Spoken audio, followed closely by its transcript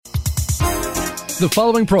The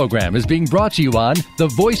following program is being brought to you on the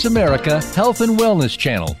Voice America Health and Wellness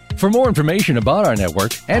channel. For more information about our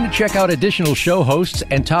network and to check out additional show hosts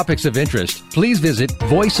and topics of interest, please visit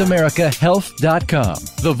voiceamericahealth.com.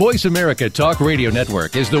 The Voice America Talk Radio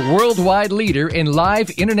Network is the worldwide leader in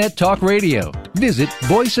live Internet talk radio. Visit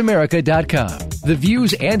voiceamerica.com. The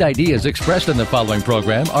views and ideas expressed in the following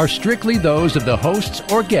program are strictly those of the hosts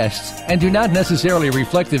or guests and do not necessarily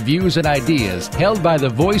reflect the views and ideas held by the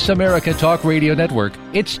Voice America Talk Radio Network,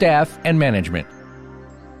 its staff, and management.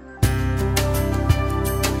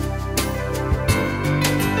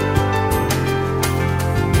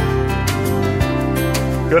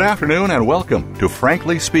 Good afternoon and welcome to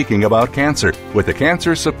Frankly Speaking About Cancer with the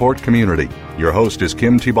Cancer Support Community. Your host is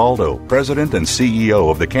Kim Thiboldeaux, President and CEO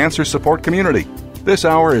of the Cancer Support Community. This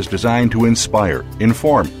hour is designed to inspire,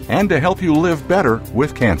 inform, and to help you live better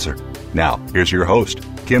with cancer. Now, here's your host,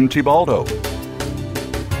 Kim Thiboldeaux.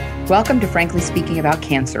 Welcome to Frankly Speaking About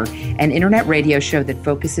Cancer, an internet radio show that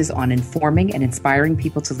focuses on informing and inspiring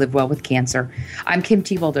people to live well with cancer. I'm Kim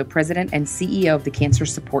Thiboldeaux, President and CEO of the Cancer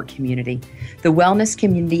Support Community. The Wellness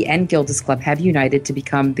Community and Gilda's Club have united to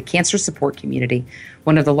become the Cancer Support Community,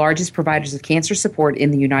 one of the largest providers of cancer support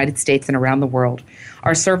in the United States and around the world.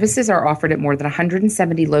 Our services are offered at more than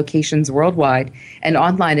 170 locations worldwide and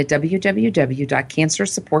online at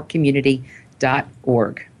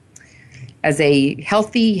www.cancersupportcommunity.org. As a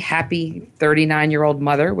healthy, happy 39-year-old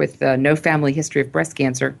mother with no family history of breast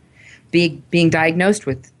cancer, being diagnosed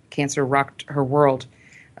with cancer rocked her world.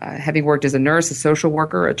 Having worked as a nurse, a social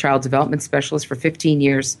worker, a child development specialist for 15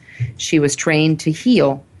 years, she was trained to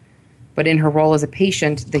heal, but in her role as a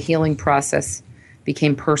patient, the healing process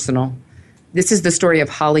became personal. This is the story of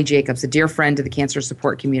Holly Jacobs, a dear friend to the Cancer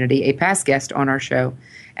Support Community, a past guest on our show,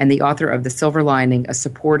 and the author of The Silver Lining, a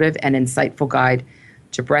supportive and insightful guide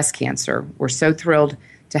to breast cancer. We're so thrilled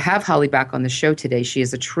to have Holly back on the show today. She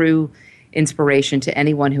is a true inspiration to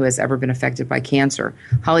anyone who has ever been affected by cancer.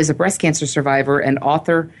 Holly's a breast cancer survivor and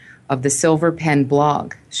author of the Silver Pen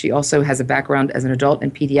blog. She also has a background as an adult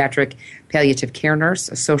and pediatric palliative care nurse,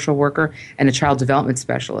 a social worker, and a child development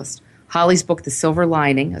specialist. Holly's book, The Silver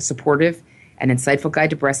Lining, a supportive and insightful guide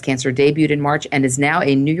to breast cancer, debuted in March and is now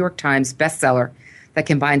a New York Times bestseller that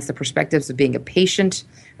combines the perspectives of being a patient,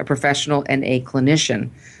 a professional, and a clinician.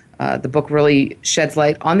 The book really sheds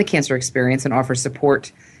light on the cancer experience and offers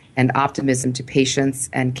support and optimism to patients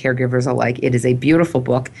and caregivers alike. It is a beautiful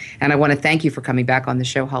book, and I want to thank you for coming back on the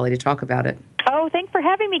show, Holly, to talk about it. Oh, thanks for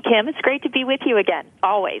having me, Kim. It's great to be with you again,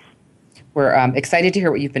 always. We're excited to hear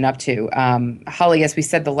what you've been up to. Holly, as we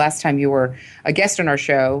said the last time you were a guest on our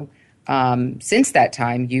show, since that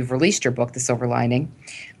time, you've released your book, The Silver Lining.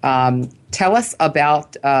 Tell us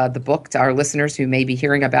about the book to our listeners who may be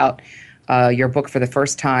hearing about your book for the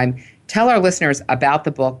first time. Tell our listeners about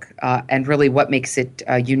the book and really what makes it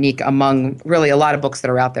unique among really a lot of books that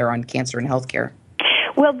are out there on cancer and healthcare.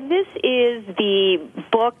 Well, this is the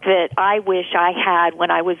book that I wish I had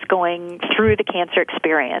when I was going through the cancer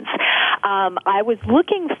experience. I was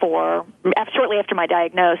looking for, shortly after my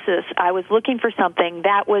diagnosis, I was looking for something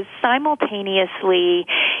that was simultaneously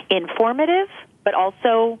informative but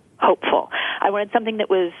also hopeful. I wanted something that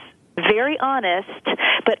was very honest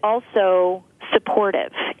but also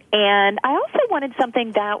supportive. And I also wanted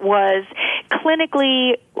something that was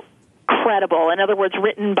clinically credible. In other words,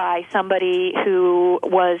 written by somebody who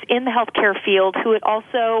was in the healthcare field who had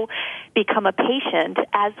also become a patient,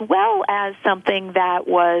 as well as something that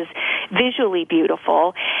was visually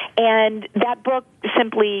beautiful. And that book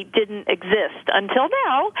simply didn't exist until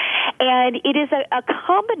now. And it is a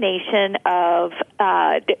combination of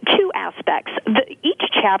two aspects. Each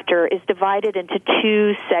chapter is divided into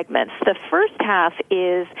two segments. The first half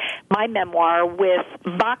is my memoir with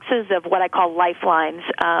boxes of what I call lifelines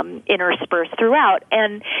interspersed throughout.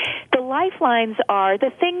 And the lifelines are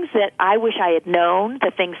the things that I wish I had known,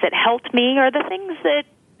 the things that helped me, or the things that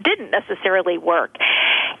didn't necessarily work.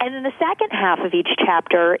 And then the second half of each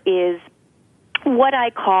chapter is what I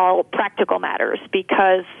call practical matters,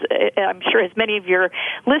 because I'm sure as many of your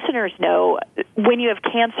listeners know, when you have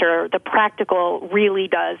cancer, the practical really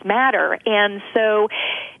does matter. And so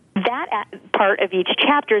that part of each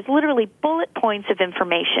chapter is literally bullet points of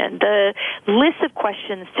information, the list of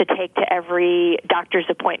questions to take to every doctor's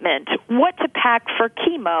appointment, what to pack for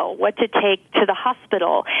chemo, what to take to the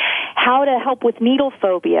hospital, how to help with needle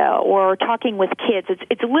phobia or talking with kids.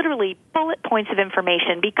 It's literally bullet points of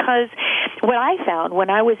information, because what I found when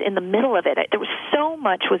I was in the middle of it, there was so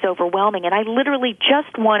much was overwhelming, and I literally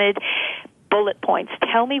just wanted bullet points.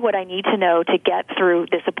 Tell me what I need to know to get through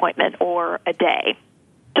this appointment or a day.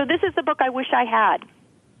 So this is the book I wish I had.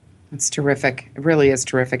 It's terrific. It really is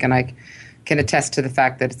terrific. And I can attest to the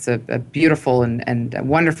fact that it's a beautiful and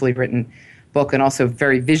wonderfully written book, and also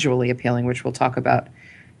very visually appealing, which we'll talk about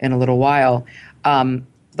in a little while.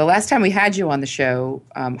 The last time we had you on the show,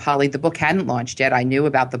 Holly, the book hadn't launched yet. I knew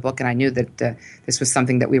about the book, and I knew that this was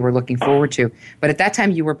something that we were looking forward to. But at that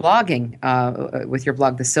time, you were blogging with your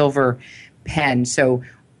blog, The Silver Pen. So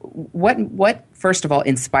what first of all,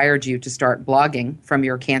 inspired you to start blogging from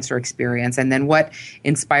your cancer experience? And then what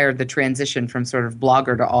inspired the transition from sort of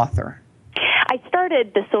blogger to author? I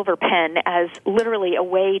started The Silver Pen as literally a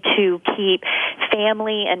way to keep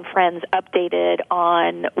family and friends updated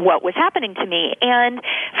on what was happening to me. And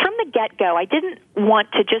from the get-go, I didn't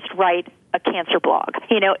want to just write a cancer blog.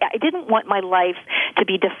 I didn't want my life to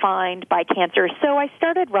be defined by cancer, so I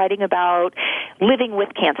started writing about living with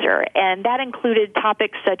cancer, and that included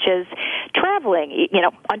topics such as traveling.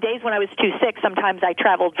 On days when I was too sick, sometimes I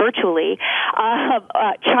traveled virtually,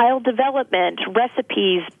 child development,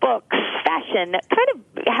 recipes, books, fashion, kind of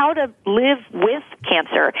how to live with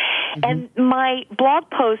cancer. Mm-hmm. And my blog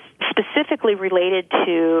posts specifically related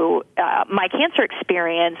to my cancer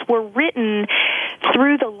experience were written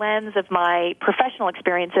through the lens of my professional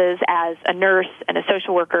experiences as a nurse and a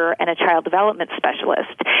social worker and a child development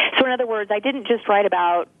specialist. So in other words, I didn't just write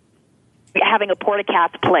about having a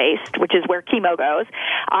porta-cath placed, which is where chemo goes.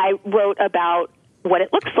 I wrote about what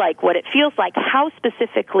it looks like, what it feels like, how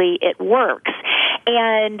specifically it works.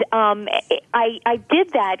 And I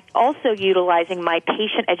did that also utilizing my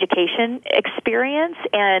patient education experience.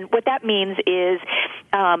 And what that means is,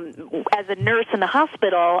 as a nurse in the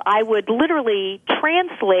hospital, I would literally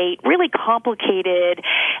translate really complicated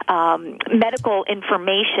medical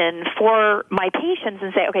information for my patients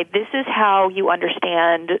and say, okay, this is how you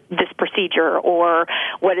understand this procedure or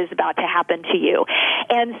what is about to happen to you.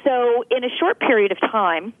 And so in a short period of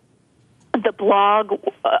time, the blog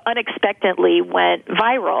unexpectedly went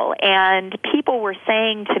viral, and people were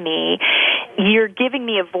saying to me, you're giving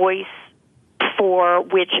me a voice for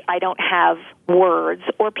which I don't have words.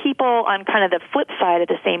 Or people on kind of the flip side of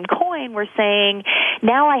the same coin were saying,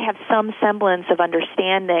 now I have some semblance of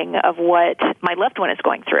understanding of what my loved one is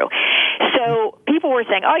going through. So people were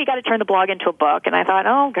saying, oh, you got to turn the blog into a book. And I thought,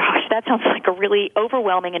 oh, gosh, that sounds like a really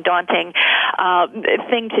overwhelming and daunting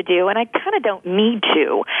thing to do, and I kind of don't need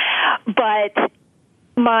to. But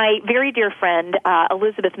my very dear friend,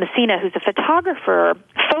 Elizabeth Messina, who's a photographer,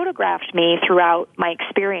 photographed me throughout my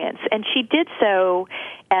experience, and she did so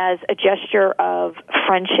as a gesture of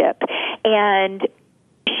friendship. And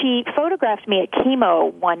she photographed me at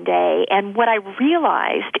chemo one day, and what I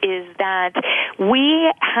realized is that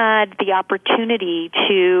we had the opportunity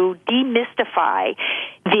to demystify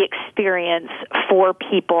the experience for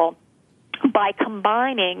people by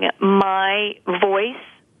combining my voice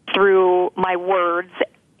through my words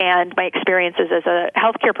and my experiences as a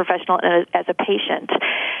healthcare professional and as a patient,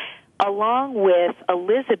 along with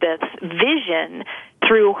Elizabeth's vision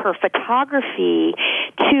through her photography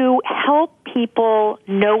to help people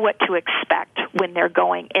know what to expect when they're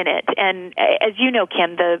going in it. And as you know,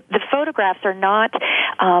 Kim, the photographs are not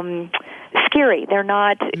scary. They're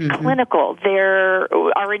not clinical.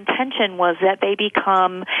 Our intention was that they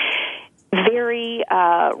become very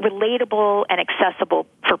relatable and accessible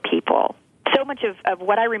for people. So much of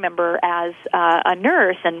what I remember as a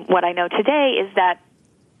nurse and what I know today is that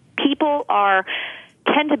people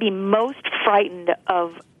tend to be most frightened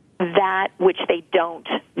of that which they don't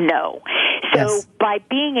know. So yes, by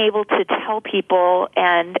being able to tell people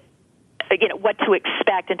and what to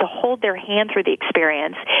expect and to hold their hand through the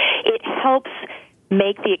experience, it helps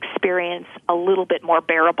make the experience a little bit more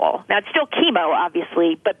bearable. Now, it's still chemo,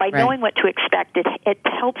 obviously, but by knowing what to expect, it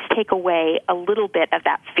helps take away a little bit of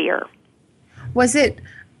that fear. Was it,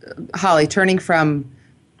 Holly, turning from,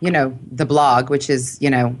 the blog, which is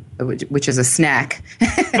a snack,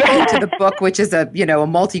 to the book, which is a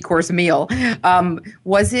multi-course meal,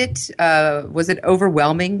 was it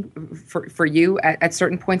overwhelming for you at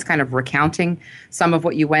certain points, kind of recounting some of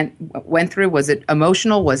what you went through? Was it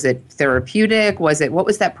emotional? Was it therapeutic? What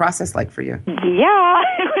was that process like for you? Yeah,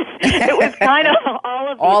 it was kind of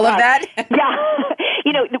all of that. Yeah.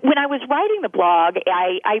 When I was writing the blog,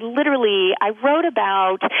 I wrote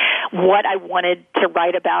about what I wanted to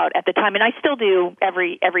write about at the time, and I still do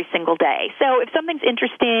every single day. So if something's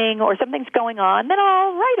interesting or something's going on, then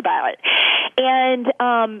I'll write about it. And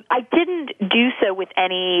I didn't do so with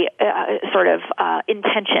any sort of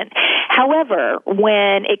intention. However,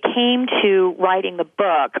 when it came to writing the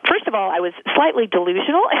book, first of all, I was slightly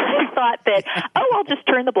delusional. I thought that, I'll just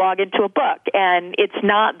turn the blog into a book, and it's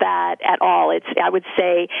not that at all. I would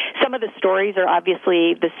say some of the stories are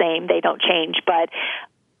obviously the same; they don't change, but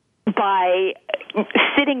by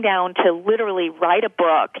sitting down to literally write a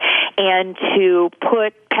book and to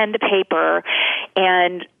put pen to paper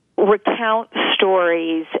and recount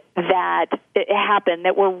stories that happened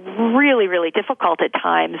that were really, really difficult at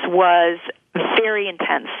times was very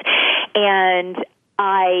intense. And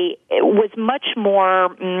I was much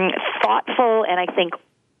more thoughtful and I think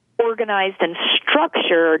organized and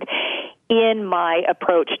structured in my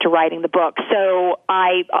approach to writing the book. So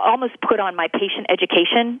I almost put on my patient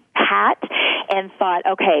education hat and thought,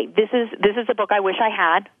 okay, this is the book I wish I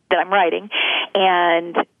had that I'm writing,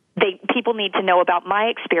 and people need to know about my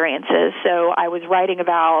experiences. So I was writing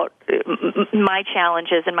about my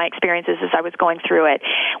challenges and my experiences as I was going through it,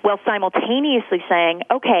 while simultaneously saying,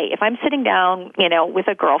 okay, if I'm sitting down, with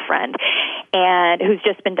a girlfriend and who's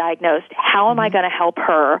just been diagnosed, how am I going to help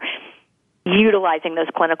her utilizing those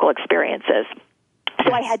clinical experiences?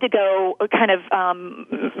 So I had to go kind of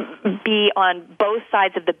be on both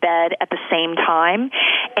sides of the bed at the same time,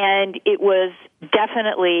 and it was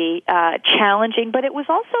definitely challenging, but it was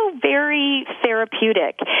also very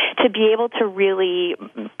therapeutic to be able to really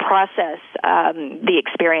process the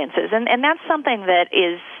experiences. And that's something that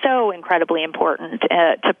is so incredibly important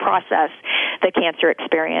to process the cancer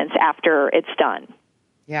experience after it's done.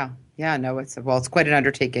 Yeah, no, it's quite an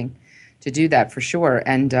undertaking to do that for sure.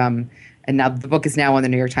 And now the book is now on the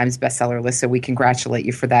New York Times bestseller list, so we congratulate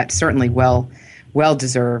you for that. Certainly well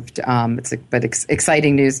deserved. But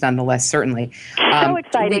exciting news nonetheless. Certainly, so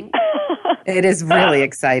exciting. It is really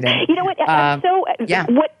exciting. You know what? Yeah.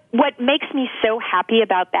 What makes me so happy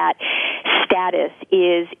about that status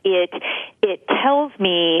is it tells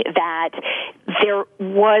me that there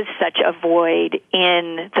was such a void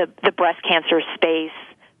in the breast cancer space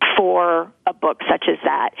for a book such as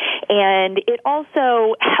that. And it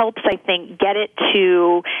also helps, I think, get it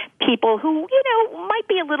to people who, might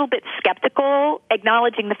be a little bit skeptical,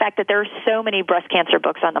 acknowledging the fact that there are so many breast cancer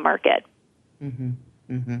books on the market. Mm-hmm.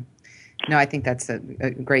 Mm-hmm. No, I think that's a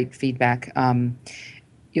great feedback.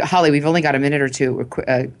 Holly, we've only got a minute or two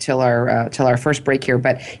till our first break here,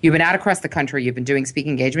 but you've been out across the country. You've been doing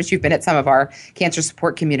speaking engagements. You've been at some of our cancer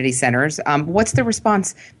support community centers. What's the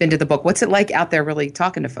response been to the book? What's it like out there really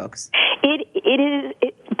talking to folks?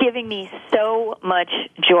 It's giving me so much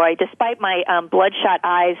joy, despite my bloodshot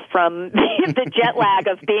eyes from the jet lag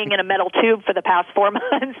of being in a metal tube for the past 4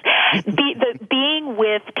 months. Being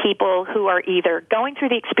with people who are either going through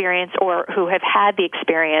the experience or who have had the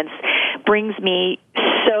experience brings me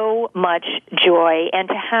so much joy. And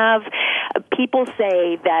to have people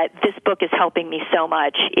say that this book is helping me so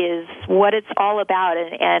much is what it's all about.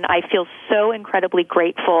 And I feel so incredibly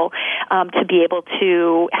grateful to be able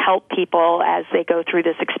to help people as they go through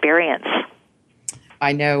this experience.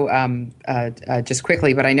 I know, just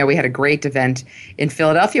quickly, but I know we had a great event in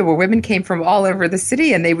Philadelphia where women came from all over the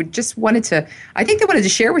city, and they wanted to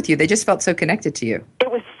share with you. They just felt so connected to you.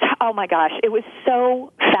 It was, oh my gosh, it was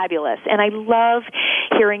so fabulous. And I love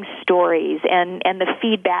hearing stories and the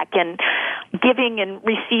feedback and giving and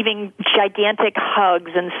receiving gigantic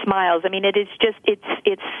hugs and smiles. I mean, it is just,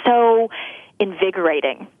 it's so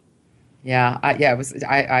invigorating. Yeah, it was.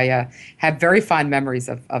 I have very fond memories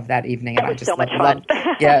of that evening, and I just so much fun.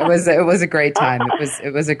 Yeah, it was a great time.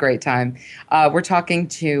 It was a great time. We're talking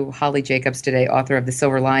to Holly Jacobs today, author of The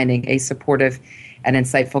Silver Lining: A Supportive and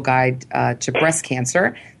Insightful Guide to Breast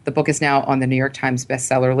Cancer. The book is now on the New York Times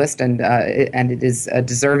bestseller list, and it is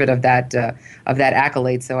deserved of that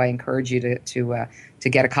accolade. So I encourage you to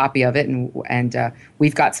get a copy of it, and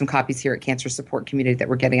we've got some copies here at Cancer Support Community that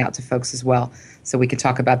we're getting out to folks as well. So we can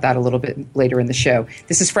talk about that a little bit later in the show.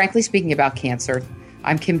 This is Frankly Speaking About Cancer.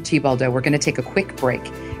 I'm Kim Thiboldeaux. We're going to take a quick break,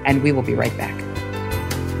 and we will be right back.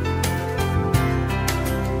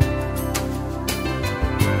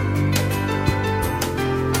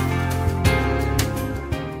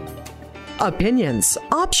 Opinions,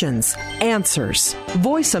 options, answers.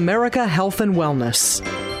 Voice America Health and Wellness.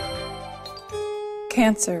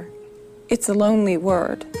 Cancer. It's a lonely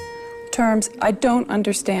word. Terms I don't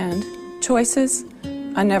understand. Choices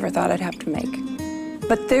I never thought I'd have to make.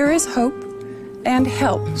 But there is hope and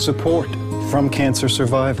help. Support from cancer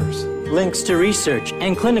survivors. Links to research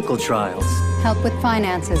and clinical trials. Help with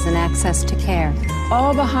finances and access to care.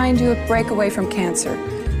 All behind you at Breakaway from Cancer.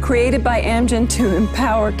 Created by Amgen to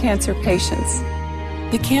empower cancer patients.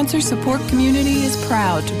 The Cancer Support Community is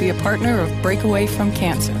proud to be a partner of Breakaway from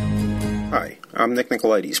Cancer. Hi, I'm Nick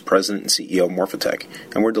Nicolaides, President and CEO of Morphotek,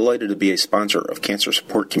 and we're delighted to be a sponsor of Cancer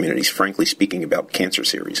Support Community's Frankly Speaking About Cancer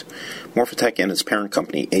series. Morphotek and its parent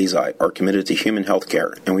company, Eisai, are committed to human health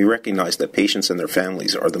care, and we recognize that patients and their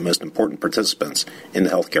families are the most important participants in the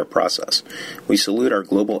healthcare process. We salute our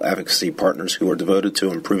global advocacy partners who are devoted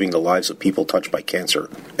to improving the lives of people touched by cancer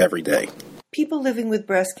every day. People living with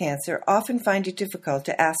breast cancer often find it difficult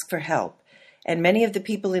to ask for help, and many of the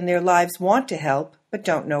people in their lives want to help but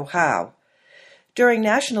don't know how. During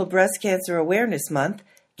National Breast Cancer Awareness Month,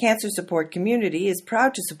 Cancer Support Community is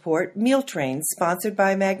proud to support Meal Trains sponsored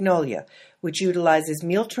by Magnolia, which utilizes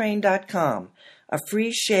mealtrain.com, a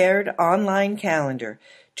free shared online calendar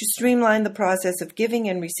to streamline the process of giving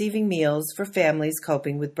and receiving meals for families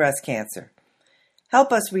coping with breast cancer.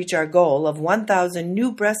 Help us reach our goal of 1,000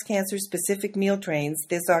 new breast cancer-specific meal trains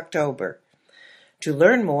this October. To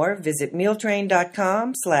learn more, visit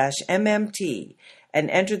mealtrain.com/MMT and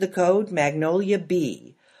enter the code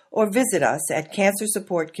MagnoliaB, or visit us at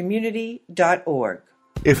cancersupportcommunity.org.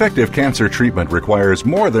 Effective cancer treatment requires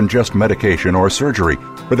more than just medication or surgery.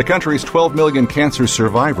 For the country's 12 million cancer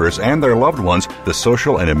survivors and their loved ones, the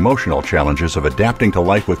social and emotional challenges of adapting to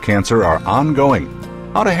life with cancer are ongoing.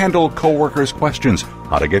 How to handle coworkers' questions,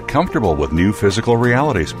 how to get comfortable with new physical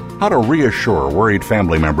realities, how to reassure worried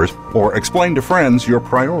family members, or explain to friends your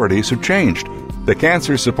priorities have changed. The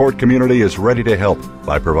Cancer Support Community is ready to help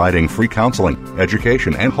by providing free counseling,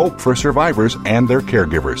 education, and hope for survivors and their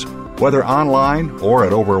caregivers. Whether online or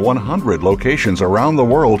at over 100 locations around the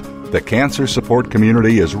world, the Cancer Support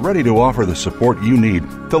Community is ready to offer the support you need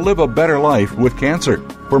to live a better life with cancer.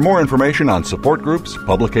 For more information on support groups,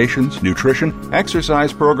 publications, nutrition,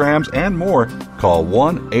 exercise programs, and more, call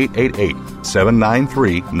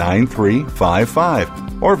 1-888-793-9355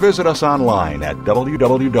 or visit us online at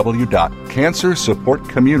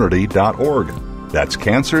www.cancersupportcommunity.org. That's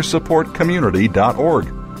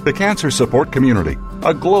cancersupportcommunity.org. The Cancer Support Community,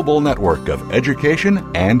 a global network of education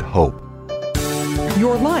and hope.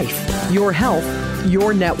 Your life, your health,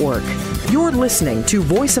 your network. You're listening to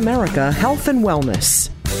Voice America Health and Wellness.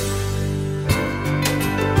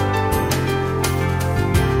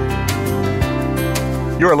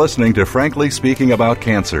 You're listening to Frankly Speaking About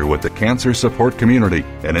Cancer with the Cancer Support Community,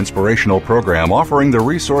 an inspirational program offering the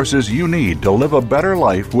resources you need to live a better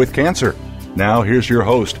life with cancer. Now here's your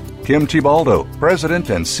host, Kim Thiboldeaux,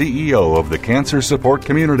 President and CEO of the Cancer Support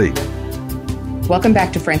Community. Welcome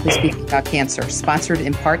back to Frankly Speaking About Cancer, sponsored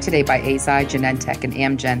in part today by Eisai, Genentech, and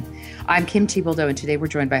Amgen. I'm Kim Thiboldeaux, and today we're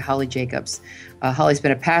joined by Holly Jacobs. Holly's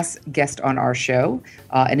been a past guest on our show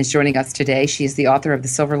and is joining us today. She is the author of The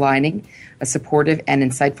Silver Lining, a supportive and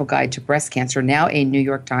insightful guide to breast cancer, now a New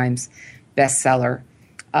York Times bestseller.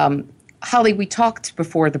 Holly, we talked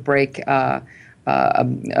before the break about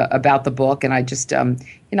the book, and I just,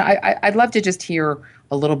 I'd love to just hear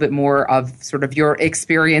a little bit more of sort of your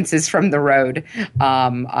experiences from the road.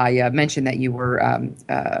 I mentioned that you were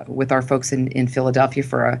with our folks in Philadelphia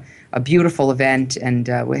for a beautiful event, and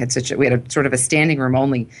we had a sort of a standing room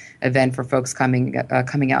only event for folks coming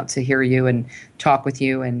out to hear you and talk with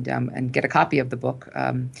you and get a copy of the book.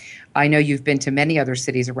 I know you've been to many other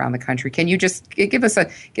cities around the country. Can you just give us a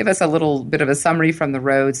little bit of a summary from the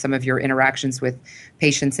road, some of your interactions with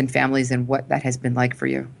patients and families, and what that has been like for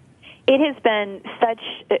you? It has been such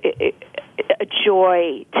a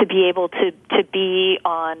joy to be able to be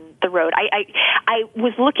on the road. I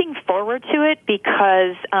was looking forward to it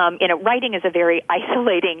because writing is a very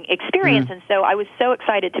isolating experience, and so I was so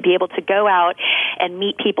excited to be able to go out and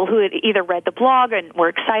meet people who had either read the blog and were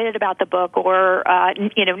excited about the book, or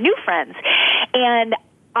new friends. And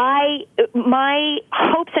my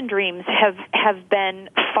hopes and dreams have been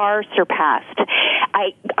far surpassed.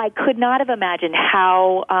 I could not have imagined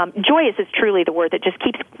how joyous is truly the word that just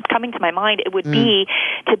keeps coming to my mind. It would be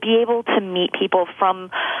to be able to meet people from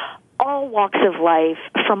all walks of life,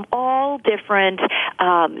 from all different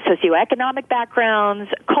socioeconomic backgrounds,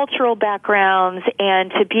 cultural backgrounds, and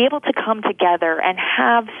to be able to come together and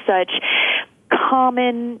have such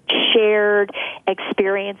common shared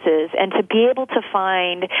experiences, and to be able to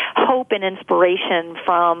find hope and inspiration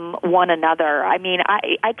from one another. I mean,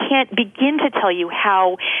 I can't begin to tell you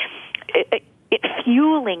how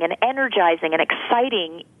fueling and energizing and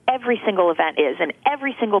exciting every single event is, and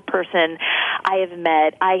every single person I have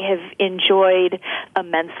met, I have enjoyed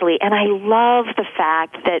immensely. And I love the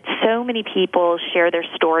fact that so many people share their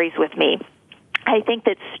stories with me. I think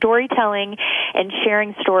that storytelling and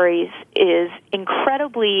sharing stories is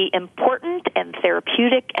incredibly important and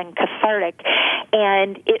therapeutic and cathartic,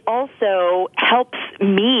 and it also helps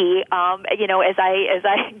me, as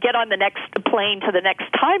I get on the next plane to the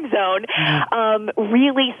next time zone,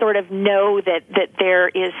 really sort of know that there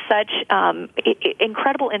is such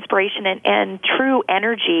incredible inspiration and true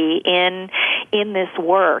energy in this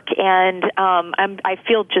work, and I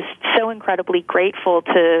feel just so incredibly grateful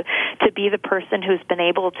to be the person who's been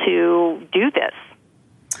able to do this.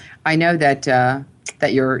 I know that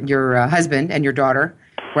your husband and your daughter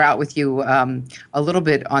were out with you a little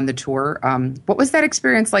bit on the tour. What was that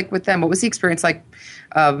experience like with them? What was the experience like,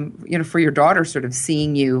 for your daughter, sort of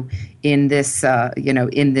seeing you in this,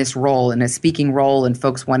 in this role, in a speaking role, and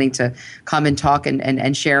folks wanting to come and talk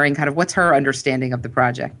and sharing? Kind of, what's her understanding of the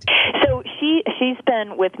project? So she's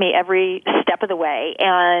been with me every step of the way,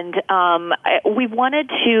 and we wanted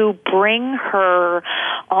to bring her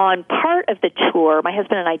on part of the tour, my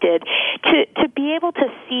husband and I did, to be able to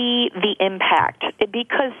see the impact,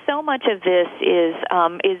 because so much of this is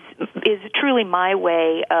truly my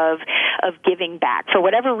way of giving back. For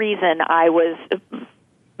whatever reason, I was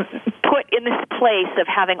put in this place of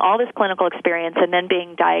having all this clinical experience and then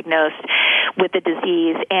being diagnosed with the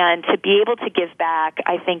disease, and to be able to give back,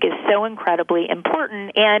 I think, is so incredibly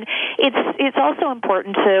important. And it's also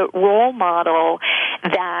important to role model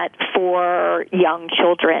that for young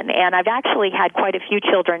children. And I've actually had quite a few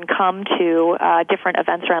children come to different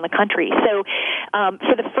events around the country. So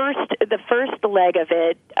for the first leg of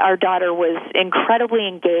it, our daughter was incredibly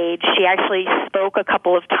engaged. She actually spoke a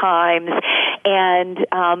couple of times and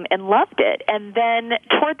loved it. And then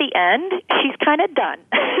toward the end, she's kind of done.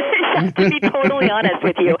 To be totally honest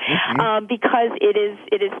with you, because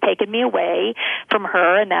it has taken me away from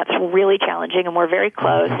her, and that's really challenging. And we're very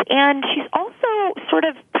close. And she's also sort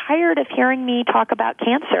of tired of hearing me talk about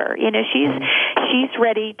cancer. She's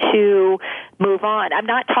ready to move on. I'm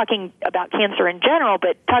not talking about cancer in general,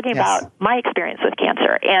 but talking about my experience with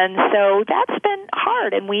cancer. And so that's been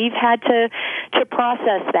hard, and we've had to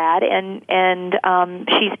process that. And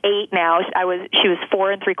she's 8 now. She was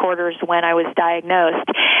 4 3/4 when I was diagnosed.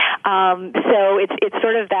 So it's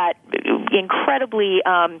sort of that incredibly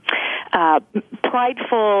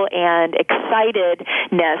prideful and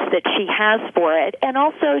excitedness that she has for it, and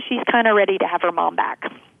also she's kind of ready to have her mom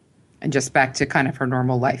back. And just back to kind of her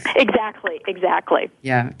normal life. Exactly.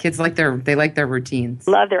 Yeah, kids like their routines.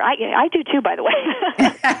 Love their. I do too, by the way.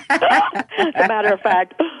 As a matter of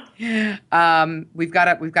fact. We've got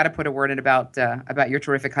to put a word in about your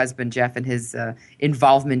terrific husband Jeff and his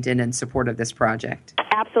involvement in and support of this project.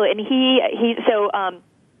 Absolutely, and he so.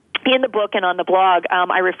 In the book and on the blog,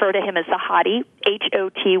 I refer to him as the Hottie,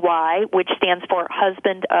 HOTY, which stands for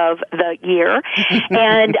Husband of the Year,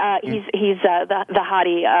 and he's the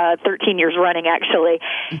Hottie 13 years running, actually,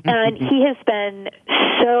 and he has been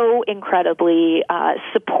so incredibly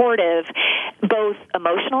supportive, both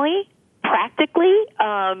emotionally, practically.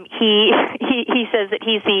 He says that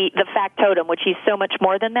he's the factotum, which he's so much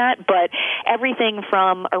more than that, but everything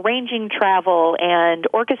from arranging travel and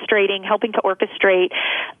helping to orchestrate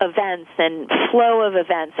events and flow of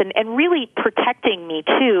events, and really protecting me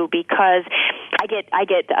too, because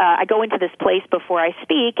I go into this place before I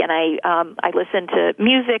speak, and I listen to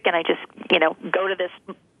music, and I just go to this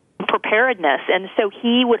preparedness, and so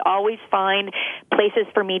he would always find places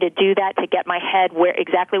for me to do that, to get my head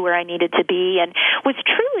exactly where I needed to be, and was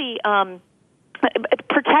truly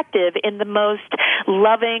protective in the most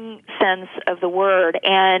loving sense of the word.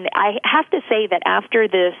 And I have to say that after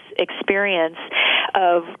this experience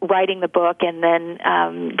of writing the book and then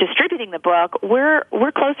distributing the book, we're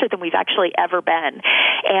closer than we've actually ever been,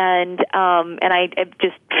 and I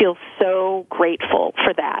just feel so grateful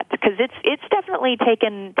for that, because it's definitely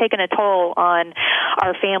taken a toll on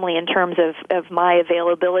our family in terms of my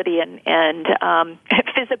availability and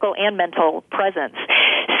physical and mental presence.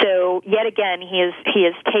 So yet again, he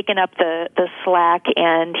has taken up the slack,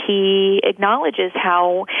 and he acknowledges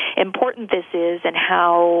how important this is and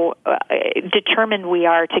how determined we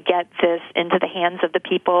are to get this into the hands of the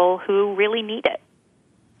people who really need it.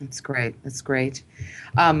 That's great.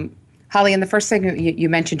 Holly, in the first segment, you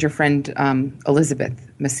mentioned your friend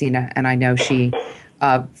Elizabeth Messina, and I know she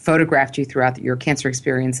photographed you throughout your cancer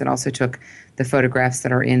experience, and also took the photographs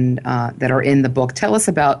that are in the book. Tell us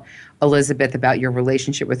about Elizabeth, about your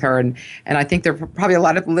relationship with her, and I think there are probably a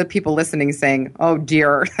lot of people listening saying, "Oh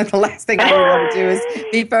dear, the last thing I want to do is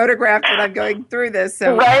be photographed when I'm going through this."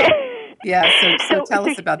 So, right. Yeah, so tell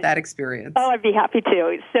us about that experience. Oh, I'd be happy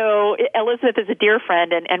to. So Elizabeth is a dear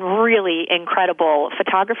friend and really incredible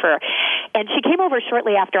photographer. And she came over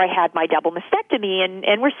shortly after I had my double mastectomy,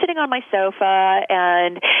 and we're sitting on my sofa,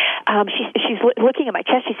 and she's looking at my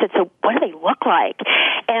chest. She said, "So what do they look like?"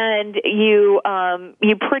 And you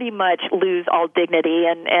pretty much lose all dignity,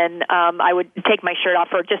 and I would take my shirt off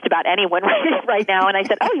for just about anyone right now. And I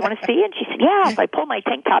said, "Oh, you want to see?" And she said, "Yeah." So I pulled my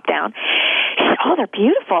tank top down. She said, "Oh, they're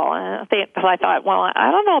beautiful." And I thought, well,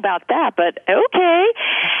 I don't know about that, but okay.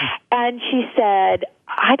 And she said,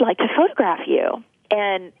 "I'd like to photograph you."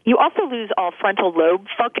 And you also lose all frontal lobe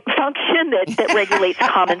function that regulates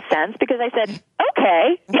common sense, because I said,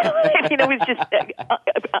 okay. It was just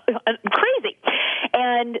crazy.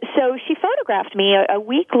 And so she photographed me a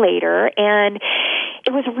week later, and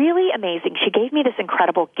it was really amazing. She gave me this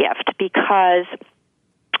incredible gift, because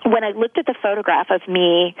when I looked at the photograph of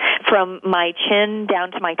me from my chin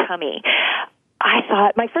down to my tummy,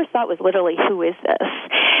 my first thought was literally, who is this?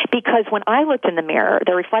 Because when I looked in the mirror,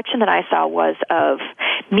 the reflection that I saw was of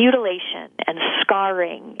mutilation and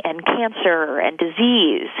scarring and cancer and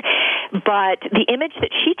disease. But the image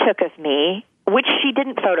that she took of me, which she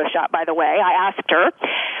didn't Photoshop, by the way, I asked her,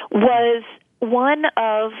 was one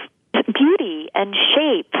of beauty and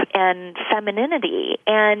shape and femininity.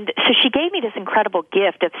 And so she gave me this incredible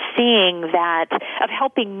gift of seeing that, of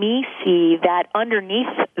helping me see that underneath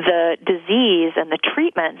the disease and the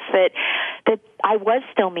treatments, that I was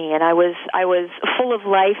still me, and I was full of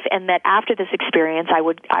life, and that after this experience I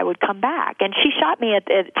would come back. And she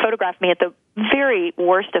photographed me at the very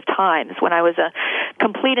worst of times, when I was a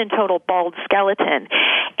complete and total bald skeleton.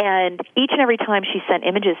 And each and every time she sent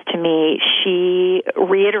images to me, she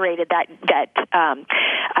reiterated that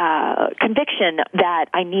conviction that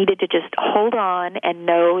I needed to just hold on and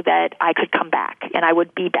know that I could come back, and I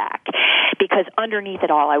would be back, because underneath it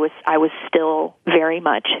all, I was still very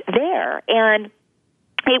much there. And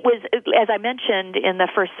it was, as I mentioned in the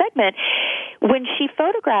first segment, when she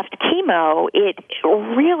photographed chemo, it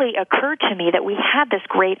really occurred to me that we had this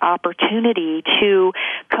great opportunity to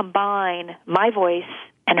combine my voice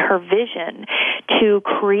and her vision to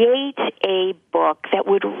create a book that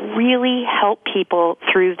would really help people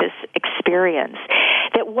through this experience,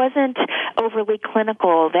 that wasn't overly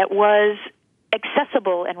clinical, that was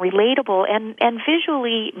accessible and relatable and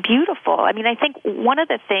visually beautiful. I mean, I think one of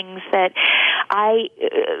the things that I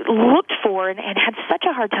looked for and had such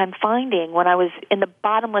a hard time finding when I was in the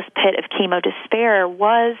bottomless pit of chemo despair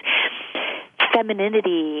was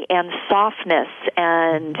femininity and softness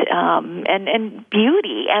and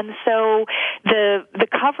beauty. And so the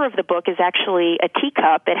cover of the book is actually a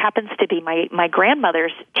teacup. It happens to be my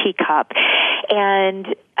grandmother's teacup, and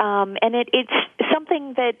it's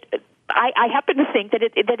something that I happen to think that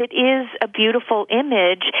it is a beautiful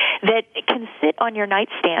image that can sit on your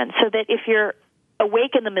nightstand, so that if you're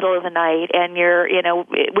awake in the middle of the night and you're,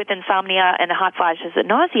 with insomnia and hot flashes and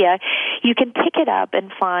nausea, you can pick it up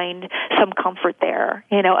and find some comfort there.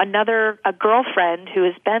 A girlfriend who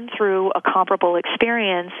has been through a comparable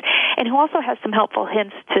experience and who also has some helpful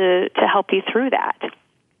hints to help you through that.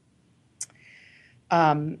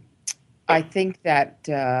 I think that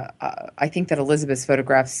Elizabeth's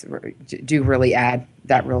photographs do really add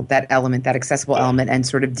that element, that accessible element, and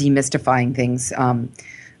sort of demystifying things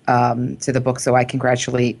to the book. So I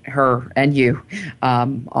congratulate her and you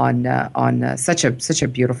on such a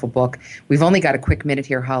beautiful book. We've only got a quick minute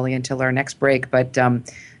here, Holly, until our next break. But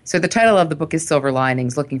so the title of the book is Silver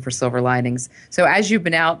Linings, Looking for Silver Linings. So as you've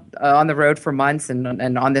been out on the road for months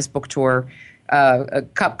and on this book tour, a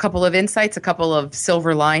couple of insights, a couple of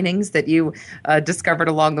silver linings that you discovered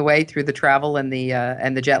along the way through the travel and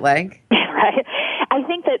the jet lag? Right. I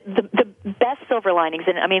think that the best silver linings,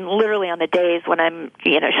 and I mean literally on the days when I'm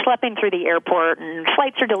schlepping through the airport and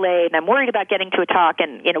flights are delayed and I'm worried about getting to a talk,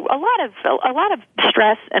 and a lot of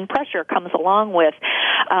stress and pressure comes along with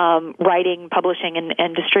writing, publishing,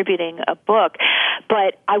 and distributing a book.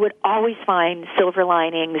 But I would always find silver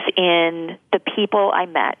linings in the people I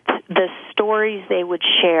met, the stories they would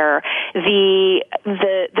share,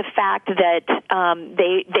 the fact that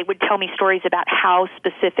they would tell me stories about how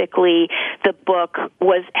specifically the book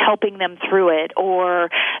was helping them through it, or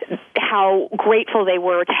how grateful they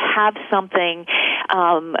were to have something,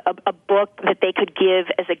 a book that they could give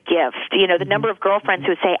as a gift. The number of girlfriends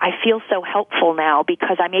who would say, I feel so helpful now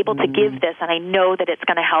because I'm able to give this, and I know that it's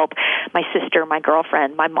going to help my sister, my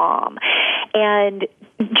girlfriend, my mom. And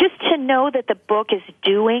just to know that the book is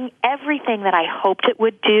doing everything that I hoped it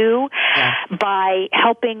would do by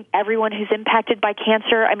helping everyone who's impacted by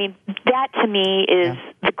cancer. I mean, that to me is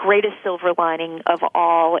the greatest silver lining of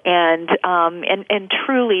all, and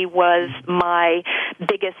truly was my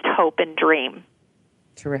biggest hope and dream.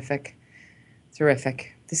 Terrific.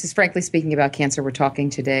 This is Frankly Speaking About Cancer. We're talking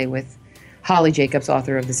today with Holly Jacobs,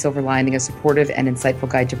 author of The Silver Lining, a supportive and insightful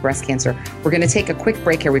guide to breast cancer. We're going to take a quick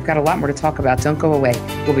break here. We've got a lot more to talk about. Don't go away.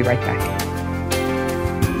 We'll be right back.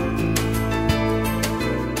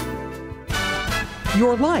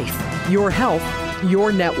 Your life, your health,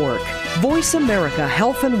 your network. Voice America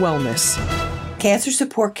Health and Wellness. Cancer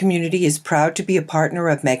Support Community is proud to be a partner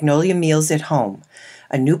of Magnolia Meals at Home,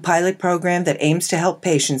 a new pilot program that aims to help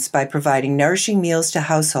patients by providing nourishing meals to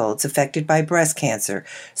households affected by breast cancer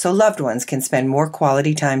so loved ones can spend more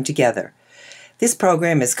quality time together. This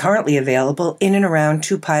program is currently available in and around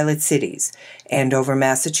 2 pilot cities, Andover,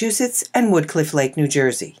 Massachusetts, and Woodcliff Lake, New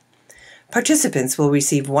Jersey. Participants will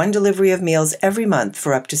receive 1 delivery of meals every month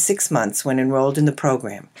for up to 6 months when enrolled in the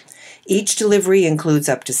program. Each delivery includes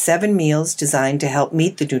up to 7 meals designed to help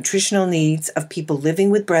meet the nutritional needs of people living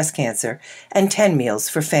with breast cancer and 10 meals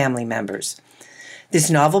for family members. This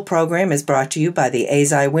novel program is brought to you by the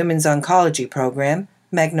AZI Women's Oncology Program,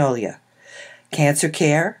 Magnolia, Cancer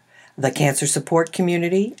Care, the Cancer Support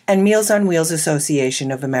Community, and Meals on Wheels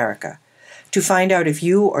Association of America. To find out if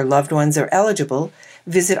you or loved ones are eligible,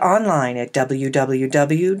 visit online at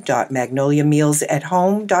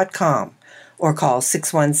www.magnoliamealsathome.com. or call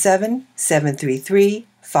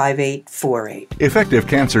 617-733-5848. Effective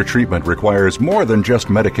cancer treatment requires more than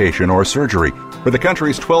just medication or surgery. For the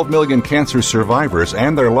country's 12 million cancer survivors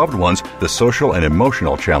and their loved ones, the social and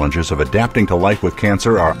emotional challenges of adapting to life with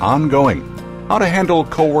cancer are ongoing. How to handle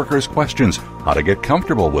coworkers' questions, how to get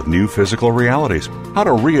comfortable with new physical realities, how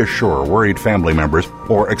to reassure worried family members,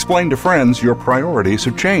 or explain to friends your priorities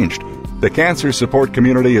have changed. The Cancer Support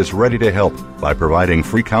Community is ready to help by providing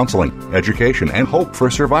free counseling, education, and hope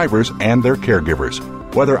for survivors and their caregivers.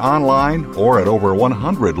 Whether online or at over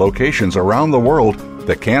 100 locations around the world,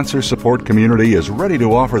 the Cancer Support Community is ready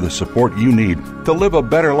to offer the support you need to live a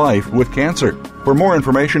better life with cancer. For more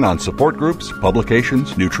information on support groups,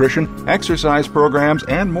 publications, nutrition, exercise programs,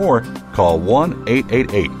 and more, call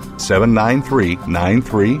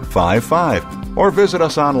 1-888-793-9355 or visit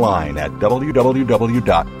us online at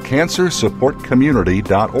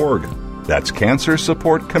www.cancersupportcommunity.org. That's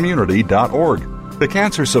cancersupportcommunity.org. The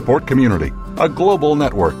Cancer Support Community, a global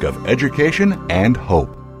network of education and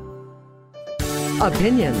hope.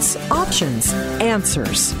 Opinions, options,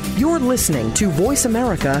 answers. You're listening to Voice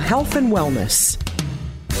America Health and Wellness.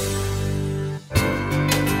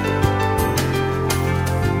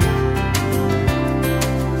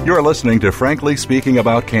 You're listening to Frankly Speaking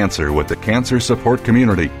About Cancer with the Cancer Support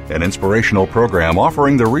Community, an inspirational program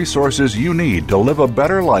offering the resources you need to live a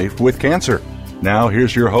better life with cancer. Now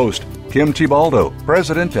here's your host, Kim Thiboldeaux,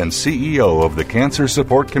 President and CEO of the Cancer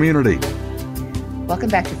Support Community. Welcome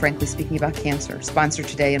back to Frankly Speaking About Cancer, sponsored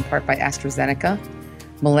today in part by AstraZeneca,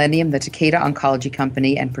 Millennium, the Takeda Oncology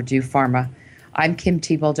Company, and Purdue Pharma. I'm Kim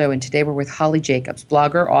Thiboldeaux, and today we're with Holly Jacobs,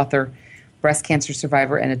 blogger, author, breast cancer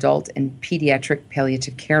survivor, and adult and pediatric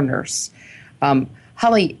palliative care nurse.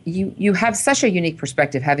 Holly, you have such a unique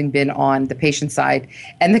perspective, having been on the patient side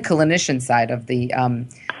and the clinician side of the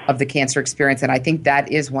cancer experience, and I think that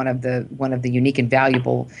is one of the unique and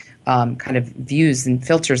valuable kind of views and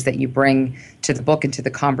filters that you bring to the book and to the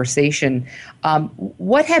conversation.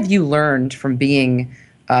 What have you learned from being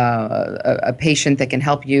a patient that can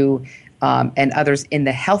help you and others in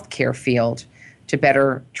the healthcare field to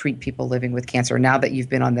better treat people living with cancer now that you've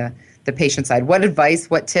been on the patient side? What advice,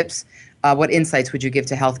 what tips, what insights would you give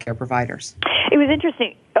to healthcare providers? It was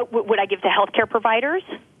interesting. Would I give to healthcare providers?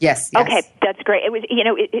 Yes. Okay, that's great. It was,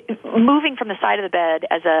 moving from the side of the bed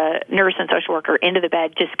as a nurse and social worker into the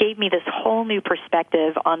bed just gave me this whole new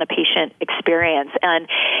perspective on the patient experience. And,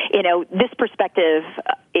 this perspective,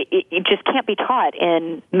 it just can't be taught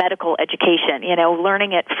in medical education.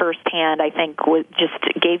 Learning it firsthand, I think, just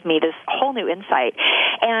gave me this whole new insight.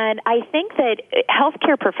 And I think that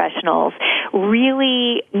healthcare professionals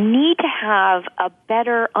really need to have a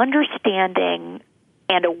better understanding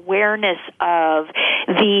and awareness of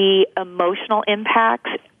the emotional impacts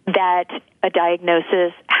that a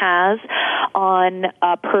diagnosis has on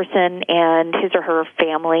a person and his or her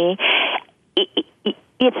family.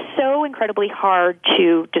 it's so incredibly hard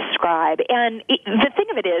to describe. And the thing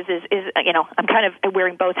of it is, I'm kind of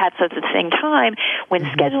wearing both hats at the same time. When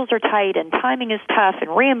schedules are tight and timing is tough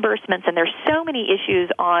and reimbursements, and there's so many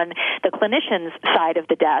issues on the clinician's side of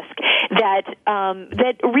the desk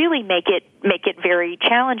that really make it very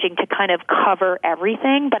challenging to kind of cover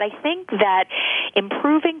everything. But I think that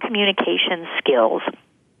improving communication skills,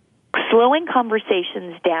 slowing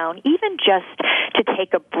conversations down, even just to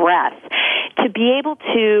take a breath, to be able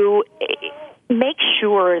to make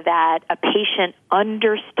sure that a patient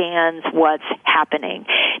understands what's happening.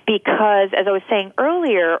 Because, as I was saying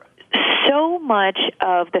earlier, so much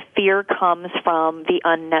of the fear comes from the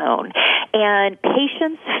unknown, and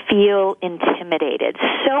patients feel intimidated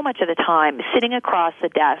so much of the time sitting across the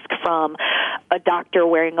desk from a doctor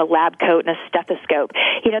wearing a lab coat and a stethoscope.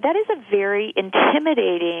 That is a very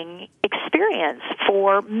intimidating experience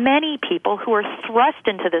for many people who are thrust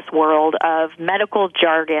into this world of medical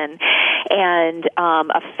jargon and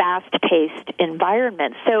a fast-paced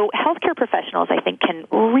environment. So healthcare professionals, I think, can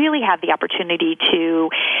really have the opportunity to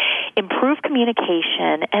improve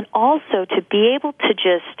communication and also to be able to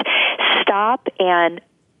just stop and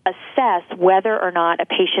assess whether or not a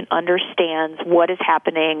patient understands what is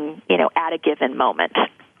happening, at a given moment.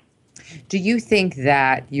 Do you think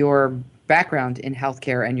that your background in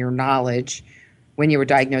healthcare and your knowledge when you were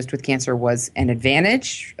diagnosed with cancer was an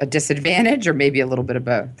advantage, a disadvantage, or maybe a little bit of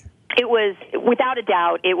both? It was, without a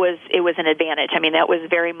doubt, it was an advantage. I mean, that was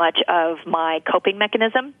very much of my coping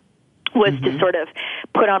mechanism, was to sort of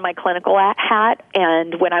put on my clinical hat,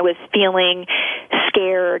 and when I was feeling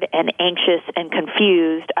scared and anxious and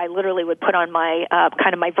confused, I literally would put on my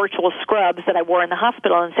kind of my virtual scrubs that I wore in the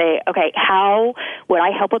hospital and say, okay, how would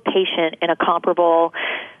I help a patient in a comparable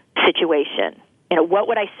situation? What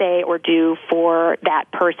would I say or do for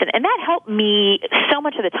that person? And that helped me so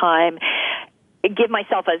much of the time give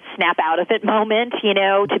myself a snap out of it moment,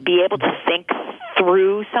 to be able to think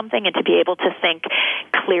through something and to be able to think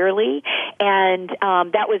clearly. And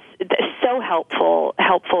that was so helpful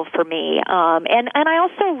for me. And I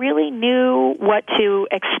also really knew what to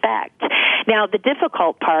expect. Now, the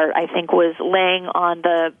difficult part, I think, was laying on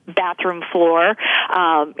the bathroom floor,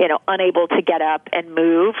 unable to get up and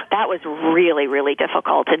move. That was really, really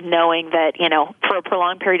difficult. And knowing that, for a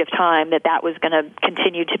prolonged period of time that was going to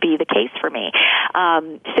continue to be the case for me.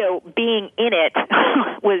 So being in it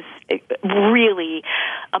was really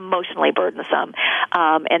emotionally burdensome,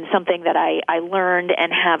 and something that I learned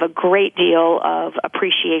and have a great deal of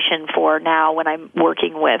appreciation for now when I'm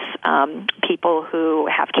working with people who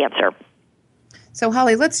have cancer. So,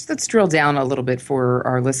 Holly, let's drill down a little bit for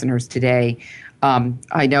our listeners today.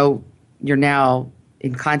 I know you're now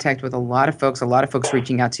in contact with a lot of folks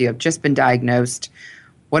reaching out to you have just been diagnosed.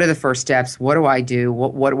 What are the first steps? What do I do?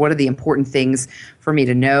 What are the important things for me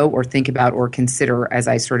to know or think about or consider as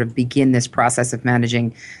I sort of begin this process of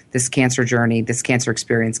managing this cancer journey, this cancer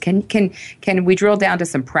experience? Can we drill down to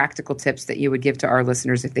some practical tips that you would give to our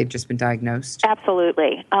listeners if they've just been diagnosed?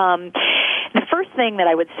 Absolutely. The first thing that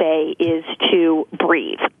I would say is to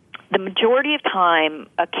breathe. The majority of time,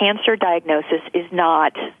 a cancer diagnosis is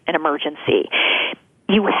not an emergency.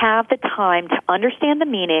 You have the time to understand the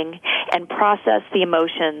meaning and process the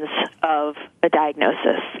emotions of a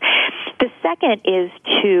diagnosis. The second is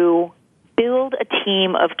to build a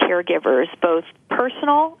team of caregivers, both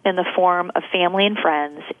personal in the form of family and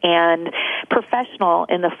friends and professional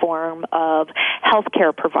in the form of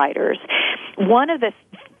healthcare providers. One of the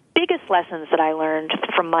biggest lessons that I learned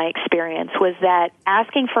from my experience was that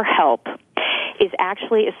asking for help is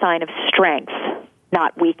actually a sign of strength,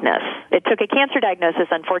 not weakness. It took a cancer diagnosis,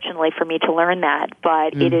 unfortunately, for me to learn that,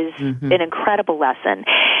 but it is an incredible lesson.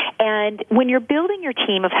 And when you're building your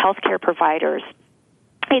team of healthcare providers,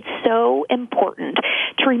 it's so important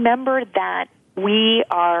to remember that we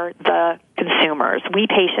are the consumers. We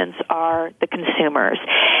patients are the consumers.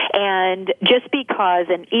 And just because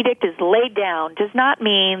an edict is laid down does not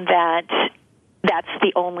mean that that's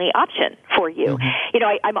the only option for you.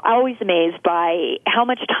 I'm always amazed by how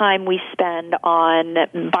much time we spend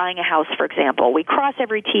on buying a house, for example. We cross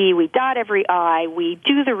every T, we dot every I, we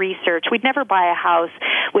do the research. We'd never buy a house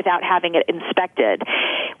without having it inspected.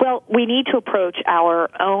 Well, we need to approach our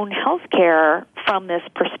own health care from this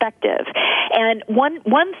perspective. And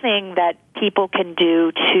one thing that people can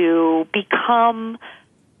do to become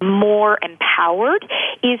more empowered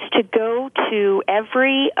is to go to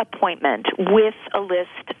every appointment with a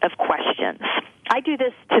list of questions. I do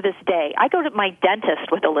this to this day. I go to my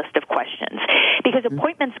dentist with a list of questions because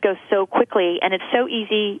appointments go so quickly and it's so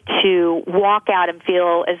easy to walk out and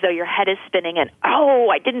feel as though your head is spinning and,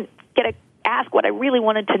 I didn't get a ask what I really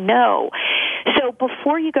wanted to know. So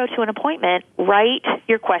before you go to an appointment, write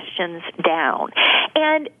your questions down.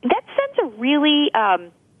 And that sends a really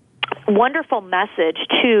wonderful message,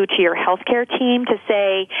 too, to your healthcare team to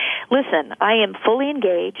say, listen, I am fully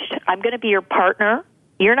engaged. I'm going to be your partner.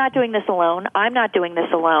 You're not doing this alone. I'm not doing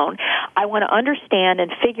this alone. I want to understand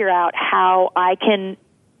and figure out how I can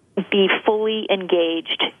be fully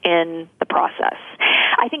engaged in the process.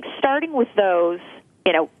 I think starting with those,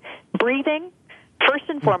 breathing, first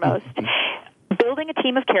and foremost, building a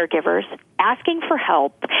team of caregivers, asking for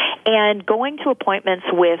help, and going to appointments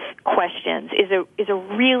with questions is a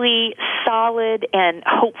really solid and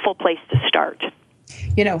hopeful place to start.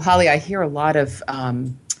 Holly, I hear a lot of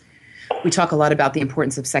we talk a lot about the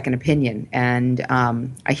importance of second opinion, and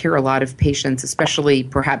I hear a lot of patients, especially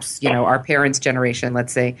perhaps our parents' generation,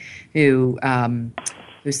 let's say, who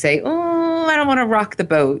say, "Oh, I don't want to rock the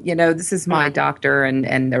boat. This is my doctor,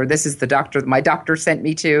 and or this is the doctor that my doctor sent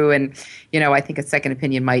me to, and I think a second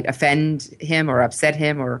opinion might offend him or upset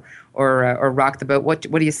him or rock the boat." What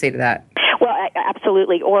do you say to that? Well,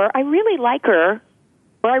 absolutely. Or I really like her.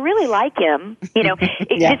 Or I really like him.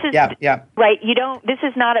 Right. This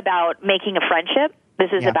is not about making a friendship.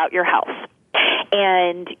 This is about your health.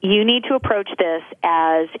 And you need to approach this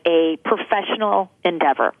as a professional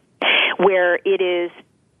endeavor where it is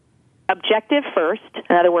objective first.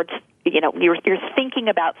 In other words, you're thinking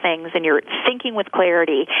about things and you're thinking with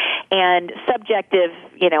clarity, and subjective,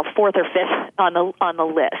 fourth or fifth on the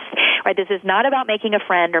list. Right? This is not about making a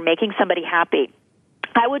friend or making somebody happy.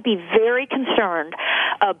 I would be very concerned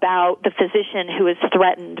about the physician who is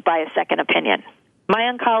threatened by a second opinion. My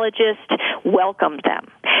oncologist welcomed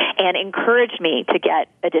them and encouraged me to get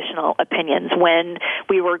additional opinions when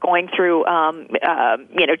we were going through,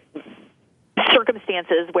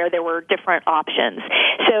 circumstances where there were different options.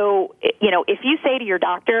 So, if you say to your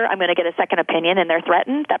doctor, I'm going to get a second opinion, and they're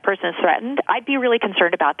threatened, that person is threatened, I'd be really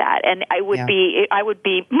concerned about that. And I would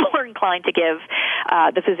be more inclined to give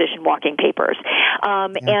the physician walking papers.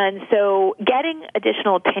 And so getting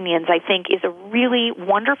additional opinions, I think, is a really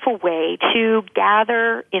wonderful way to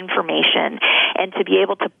gather information and to be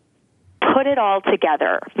able to put it all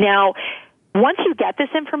together. Now, once you get this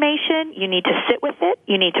information, you need to sit with it,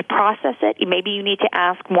 you need to process it, maybe you need to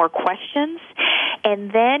ask more questions,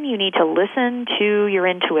 and then you need to listen to your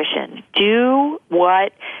intuition. Do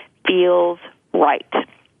what feels right.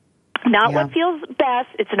 Not what feels best.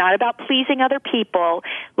 It's not about pleasing other people.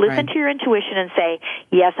 Listen to your intuition and say,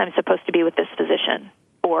 yes, I'm supposed to be with this physician,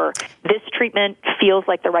 or this treatment feels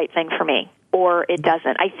like the right thing for me, or it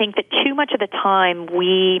doesn't. I think that too much of the time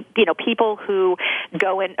people who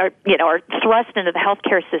go in or, are thrust into the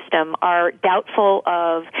healthcare system are doubtful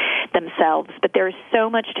of themselves, but there's so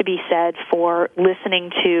much to be said for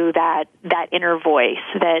listening to that inner voice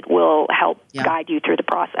that will help guide you through the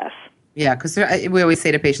process. Yeah, because we always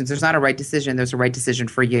say to patients, there's not a right decision, there's a right decision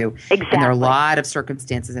for you. Exactly. And there are a lot of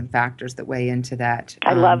circumstances and factors that weigh into that.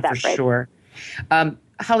 I love that. For sure.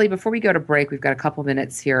 Holly, before we go to break, we've got a couple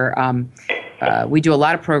minutes here. We do a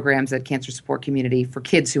lot of programs at Cancer Support Community for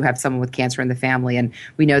kids who have someone with cancer in the family, and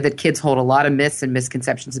we know that kids hold a lot of myths and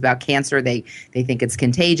misconceptions about cancer. They think it's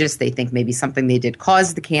contagious. They think maybe something they did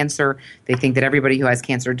caused the cancer. They think that everybody who has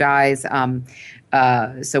cancer dies.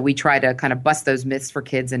 So we try to kind of bust those myths for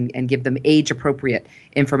kids and give them age-appropriate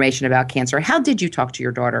information about cancer. How did you talk to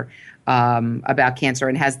your daughter about cancer,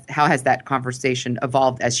 and how has that conversation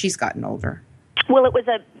evolved as she's gotten older? Well, it was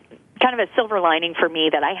a kind of a silver lining for me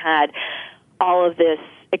that I had all of this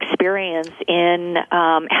experience in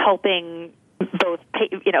helping both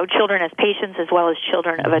children as patients as well as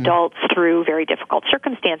children of adults through very difficult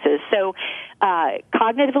circumstances. So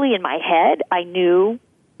cognitively in my head, I knew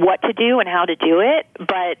what to do and how to do it,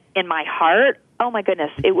 but in my heart, oh my goodness,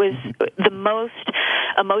 it was the most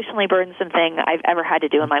emotionally burdensome thing I've ever had to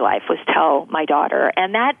do in my life was tell my daughter.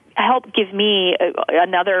 And that helped give me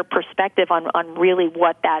another perspective on really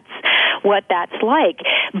what that's like.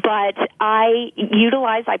 But I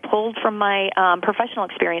pulled from my professional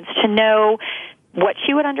experience to know what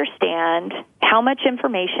she would understand, how much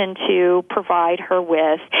information to provide her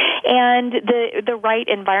with, and the right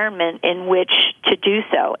environment in which to do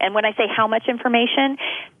so. And when I say how much information,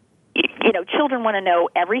 children want to know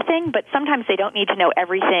everything, but sometimes they don't need to know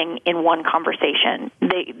everything in one conversation.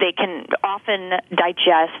 They can often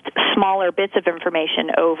digest smaller bits of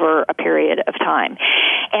information over a period of time.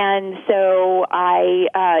 And so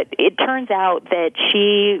it turns out that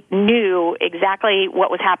she knew exactly what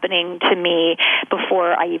was happening to me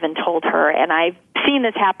before I even told her. And I've seen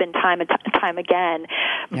this happen time and time again.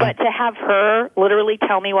 Yeah. But to have her literally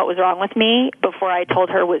tell me what was wrong with me before I told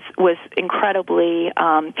her was incredibly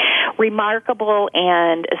remarkable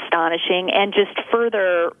and astonishing, and just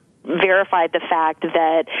further verified the fact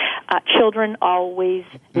that children always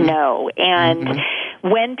know. And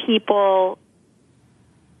when people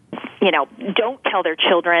don't tell their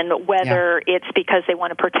children, whether it's because they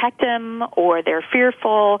want to protect them or they're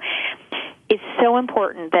fearful, it's so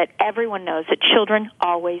important that everyone knows that children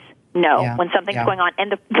always know when something's going on.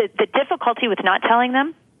 And the difficulty with not telling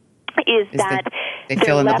them is that they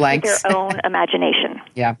fill in the blanks with their own imagination.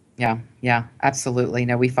 Yeah, absolutely.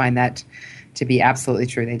 No, we find that to be absolutely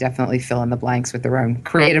true. They definitely fill in the blanks with their own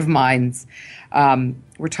creative minds.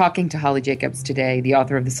 We're talking to Holly Jacobs today, the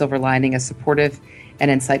author of The Silver Lining, a supportive and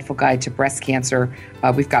insightful guide to breast cancer.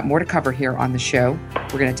 We've got more to cover here on the show.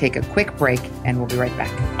 We're going to take a quick break, and we'll be right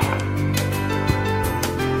back.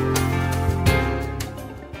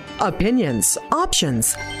 Opinions,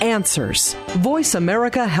 options, answers. Voice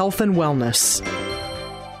America Health and Wellness.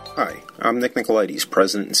 Hi, I'm Nick Nicolaides,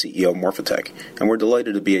 President and CEO of Morphotek, and we're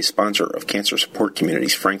delighted to be a sponsor of Cancer Support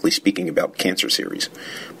Community's Frankly Speaking About Cancer series.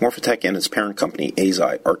 Morphotek and its parent company,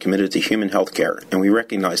 Eisai, are committed to human health care, and we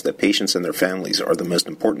recognize that patients and their families are the most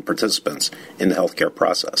important participants in the healthcare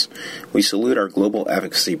process. We salute our global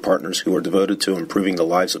advocacy partners who are devoted to improving the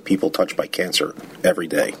lives of people touched by cancer every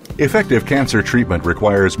day. Effective cancer treatment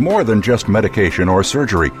requires more than just medication or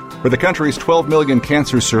surgery. For the country's 12 million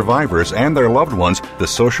cancer survivors and their loved ones, the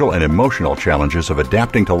social and emotional challenges of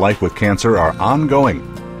adapting to life with cancer are ongoing.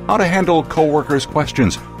 How to handle coworkers'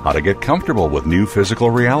 questions, how to get comfortable with new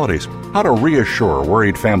physical realities, how to reassure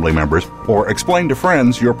worried family members, or explain to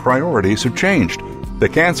friends your priorities have changed. The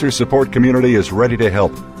Cancer Support Community is ready to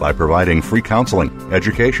help by providing free counseling,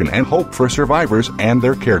 education, and hope for survivors and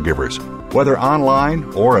their caregivers. Whether online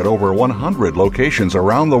or at over 100 locations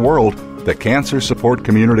around the world, the Cancer Support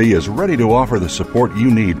Community is ready to offer the support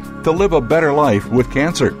you need to live a better life with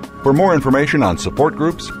cancer. For more information on support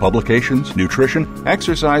groups, publications, nutrition,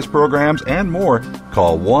 exercise programs, and more,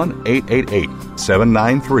 call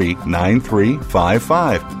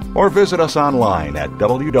 1-888-793-9355 or visit us online at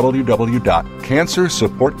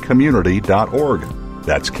www.cancersupportcommunity.org.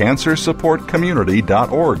 That's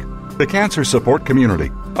cancersupportcommunity.org. The Cancer Support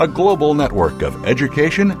Community, a global network of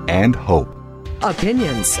education and hope.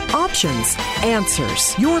 Opinions, options,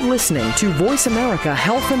 answers. You're listening to Voice America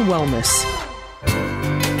Health and Wellness.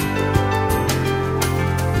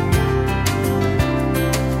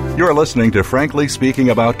 You're listening to Frankly Speaking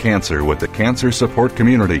About Cancer with the Cancer Support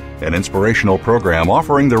Community, an inspirational program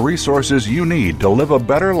offering the resources you need to live a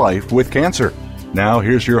better life with cancer. Now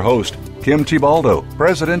here's your host, Kim Thiboldeaux,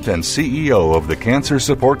 President and CEO of the Cancer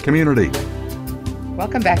Support Community.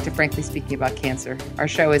 Welcome back to Frankly Speaking About Cancer. Our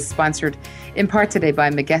show is sponsored in part today by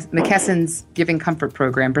McKesson's Giving Comfort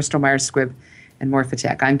Program, Bristol Myers Squibb, and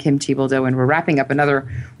Morphotek. I'm Kim Thiboldeaux, and we're wrapping up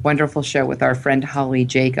another wonderful show with our friend Holly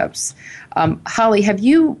Jacobs. Holly, have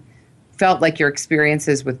you felt like your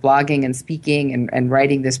experiences with blogging and speaking and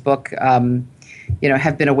writing this book,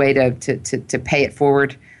 have been a way to pay it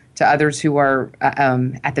forward to others who are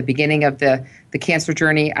at the beginning of the cancer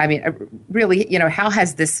journey? I mean, really, how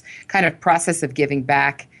has this kind of process of giving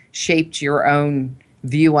back shaped your own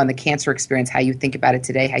view on the cancer experience, how you think about it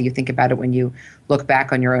today, how you think about it when you look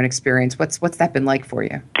back on your own experience? What's that been like for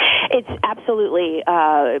you? It's absolutely,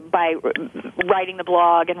 by writing the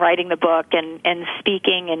blog and writing the book and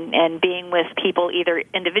speaking and being with people either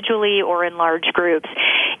individually or in large groups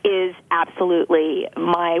is absolutely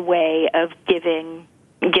my way of giving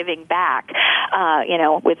back.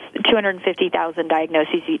 With 250,000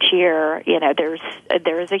 diagnoses each year,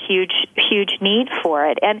 there is a huge need for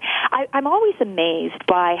it. And I'm always amazed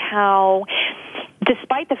by how,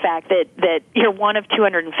 despite the fact that you're one of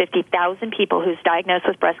 250,000 people who's diagnosed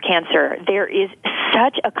with breast cancer, there is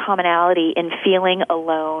such a commonality in feeling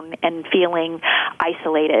alone and feeling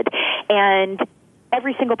isolated. And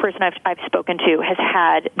every single person I've spoken to has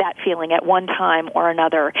had that feeling at one time or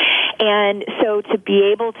another. And so to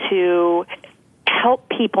be able to help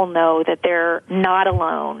people know that they're not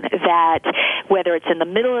alone, that whether it's in the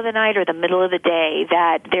middle of the night or the middle of the day,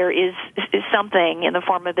 that there is something in the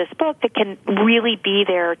form of this book that can really be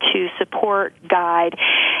there to support, guide,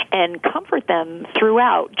 and comfort them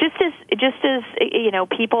throughout. Just as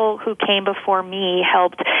people who came before me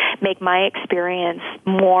helped make my experience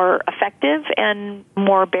more effective and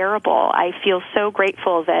more bearable. I feel so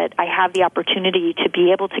grateful that I have the opportunity to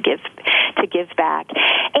be able to give back.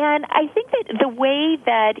 And I think that the way way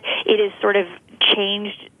that it has sort of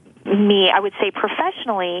changed me, I would say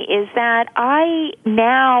professionally, is that I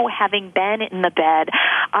now, having been in the bed,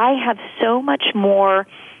 I have so much more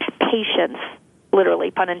patience,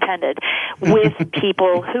 literally, pun intended, with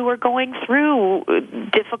people who are going through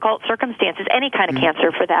difficult circumstances, any kind of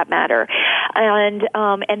cancer for that matter. And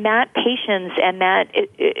that patience and that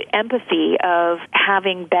empathy of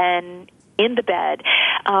having been in the bed,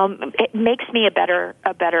 it makes me a better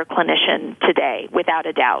clinician today, without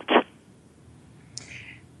a doubt.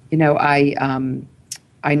 You know,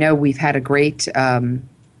 I know we've had a great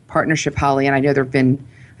partnership, Holly, and I know there have been,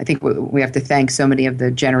 I think we have to thank so many of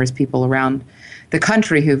the generous people around the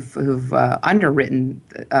country who've underwritten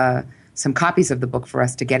some copies of the book for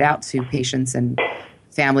us to get out to patients and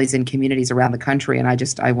families and communities around the country. And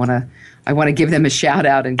I want to give them a shout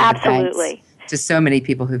out and give Absolutely. thanks to so many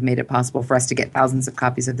people who've made it possible for us to get thousands of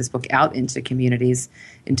copies of this book out into communities,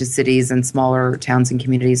 into cities and smaller towns and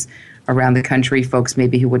communities around the country, folks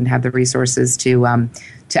maybe who wouldn't have the resources to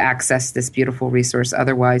access this beautiful resource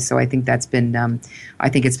otherwise. So I think that's been, I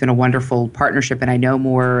think it's been a wonderful partnership, and I know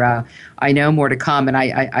more to come. And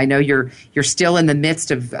I know you're still in the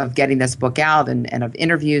midst of getting this book out and of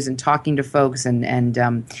interviews and talking to folks.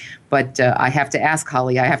 But I have to ask,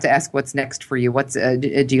 Holly, what's next for you?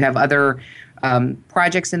 Do you have other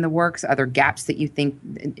projects in the works, other gaps that you think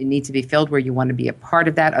need to be filled where you want to be a part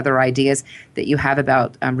of that, other ideas that you have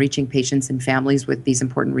about reaching patients and families with these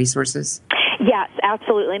important resources? Yes,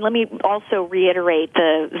 absolutely. And let me also reiterate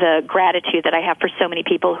the gratitude that I have for so many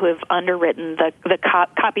people who have underwritten the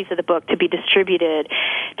copies of the book to be distributed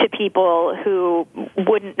to people who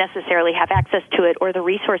wouldn't necessarily have access to it or the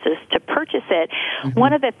resources to purchase it. Mm-hmm.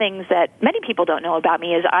 One of the things that many people don't know about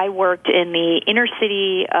me is I worked in the inner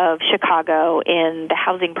city of Chicago in the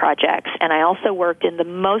housing projects, and I also worked in the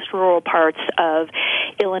most rural parts of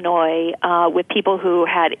Illinois with people who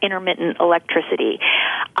had intermittent electricity.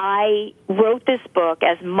 I wrote this book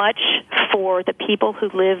as much for the people who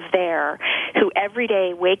live there, who every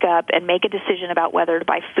day wake up and make a decision about whether to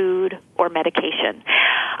buy food or medication.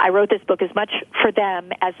 I wrote this book as much for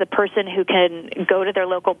them as the person who can go to their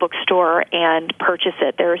local bookstore and purchase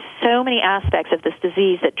it. There are so many aspects of this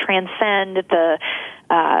disease that transcend the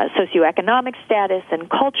socioeconomic status and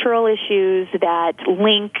cultural issues that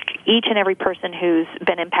link each and every person who's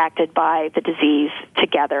been impacted by the disease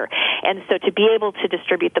together. And so to be able to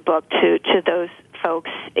distribute the book to those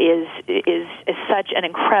folks is such an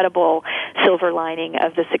incredible silver lining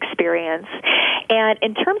of this experience. And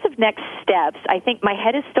in terms of next steps, I think my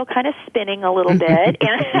head is still kind of spinning a little bit.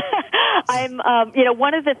 And I'm,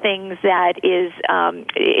 one of the things that is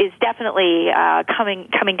definitely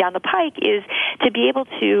coming down the pike is to be able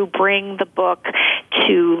to bring the book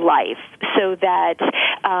to life, so that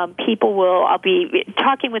I'll be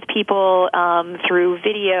talking with people through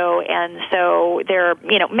video, and so there are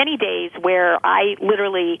many days where I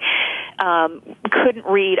literally couldn't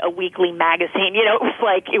read a weekly magazine.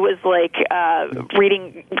 It was like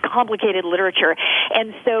reading complicated literature,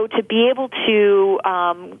 and so to be able to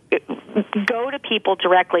go to people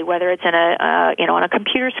directly, whether it's in on a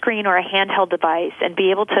computer screen or a handheld device, and be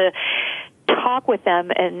able to talk with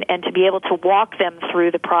them and to be able to walk them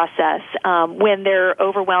through the process when they're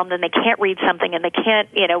overwhelmed and they can't read something and they can't,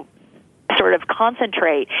 sort of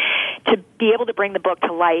concentrate, to be able to bring the book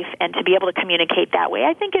to life and to be able to communicate that way,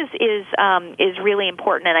 I think is really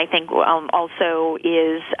important, and I think also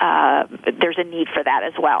is there's a need for that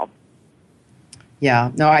as well.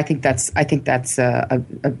 Yeah, no, I think that's a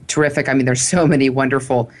terrific. I mean, there's so many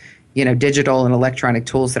wonderful, digital and electronic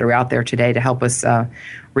tools that are out there today to help us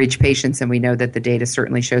reach patients, and we know that the data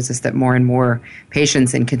certainly shows us that more and more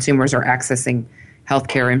patients and consumers are accessing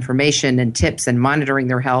healthcare information and tips and monitoring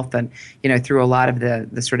their health, and through a lot of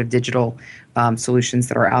the sort of digital solutions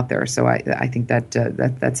that are out there. So I think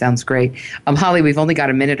that sounds great. Holly, we've only got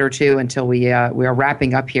a minute or two until we are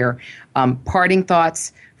wrapping up here. Parting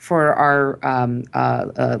thoughts for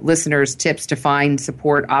our listeners, tips to find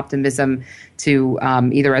support, optimism, to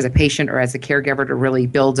either as a patient or as a caregiver to really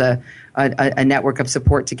build a network of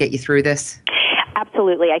support to get you through this?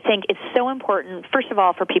 Absolutely. I think it's so important, first of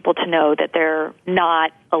all, for people to know that they're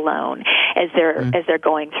not alone as they're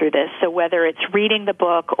going through this. So whether it's reading the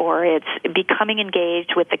book or it's becoming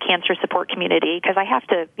engaged with the cancer support community, because I have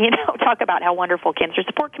to, talk about how wonderful cancer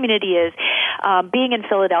support community is. Being in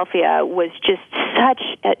Philadelphia was just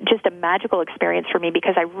a magical experience for me,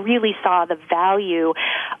 because I really saw the value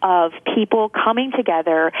of people coming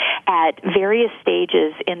together at various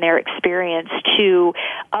stages in their experience to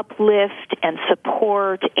uplift and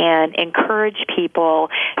support and encourage people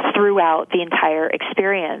throughout the entire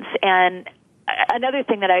experience. And another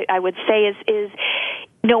thing that I would say is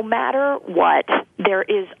no matter what, there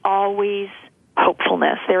is always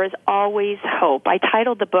hopefulness. There is always hope. I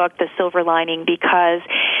titled the book The Silver Lining because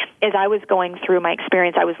as I was going through my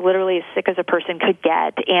experience, I was literally as sick as a person could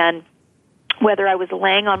get, and whether I was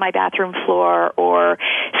laying on my bathroom floor or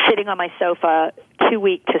sitting on my sofa, too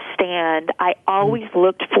weak to stand, I always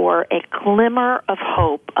looked for a glimmer of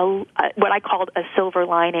hope, what I called a silver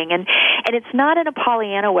lining. And it's not in a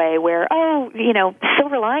Pollyanna way where,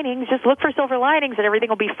 silver linings, just look for silver linings and everything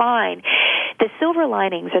will be fine. The silver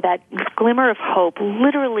linings, or that glimmer of hope,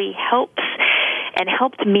 literally helped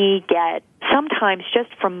me get sometimes just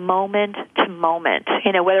from moment to moment,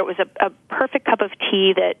 whether it was a perfect cup of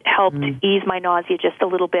tea that helped ease my nausea just a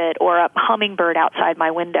little bit, or a hummingbird outside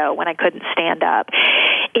my window when I couldn't stand up.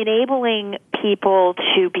 Enabling people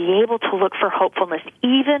to be able to look for hopefulness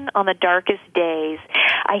even on the darkest days,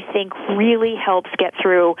 I think really helps get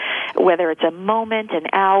through, whether it's a moment, an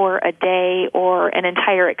hour, a day, or an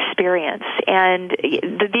entire experience. And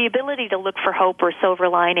the ability to look for hope or silver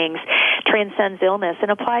linings transcends illness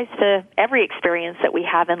and applies to every experience that we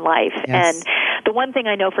have in life. Yes. And the one thing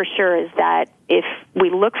I know for sure is that if we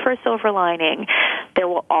look for a silver lining, there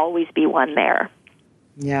will always be one there.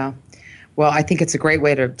 Yeah. Well, I think it's a great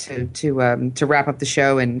way to wrap up the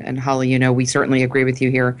show. And Holly, we certainly agree with you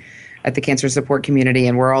here at the Cancer Support Community,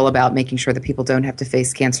 and we're all about making sure that people don't have to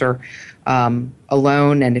face cancer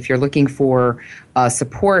alone. And if you're looking for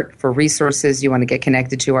support, for resources, you want to get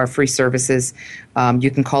connected to our free services, you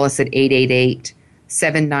can call us at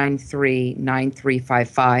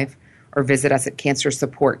 888-793-9355 or visit us at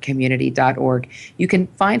cancersupportcommunity.org. You can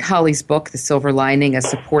find Holly's book, The Silver Lining, a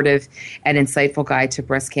supportive and insightful guide to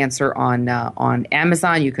breast cancer on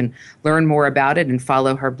Amazon. You can learn more about it and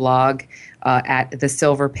follow her blog at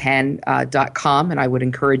thesilverpen.com, and I would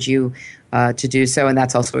encourage you to do so. And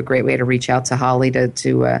that's also a great way to reach out to Holly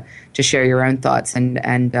to share your own thoughts and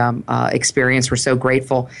experience. We're so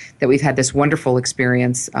grateful that we've had this wonderful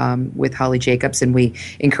experience with Holly Jacobs, and we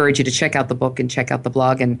encourage you to check out the book and check out the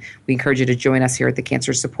blog, and we encourage you to join us here at the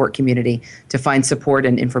Cancer Support Community to find support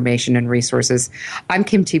and information and resources. I'm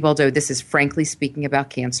Kim Thiboldeaux. This is Frankly Speaking About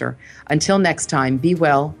Cancer. Until next time, be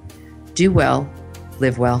well, do well,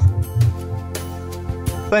 live well.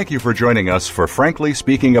 Thank you for joining us for Frankly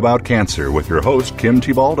Speaking About Cancer with your host, Kim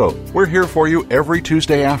Thiboldeaux. We're here for you every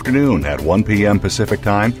Tuesday afternoon at 1 p.m. Pacific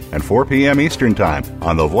Time and 4 p.m. Eastern Time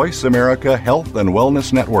on the Voice America Health and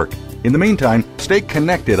Wellness Network. In the meantime, stay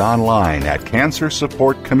connected online at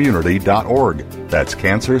cancersupportcommunity.org. That's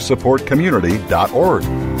cancersupportcommunity.org.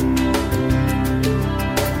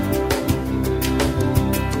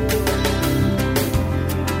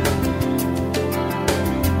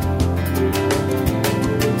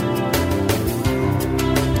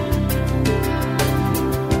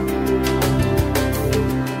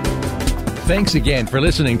 Thanks again for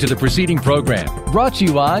listening to the preceding program, brought to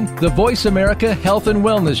you on the Voice America Health and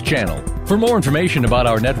Wellness Channel. For more information about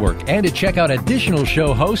our network and to check out additional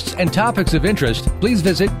show hosts and topics of interest, please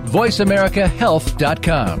visit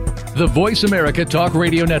voiceamericahealth.com. The Voice America Talk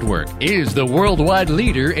Radio Network is the worldwide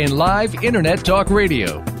leader in live Internet talk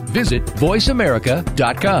radio. Visit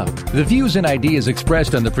voiceamerica.com. The views and ideas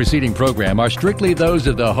expressed on the preceding program are strictly those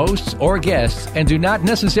of the hosts or guests and do not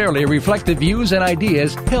necessarily reflect the views and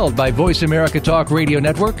ideas held by Voice America Talk Radio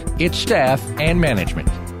Network, its staff, and management.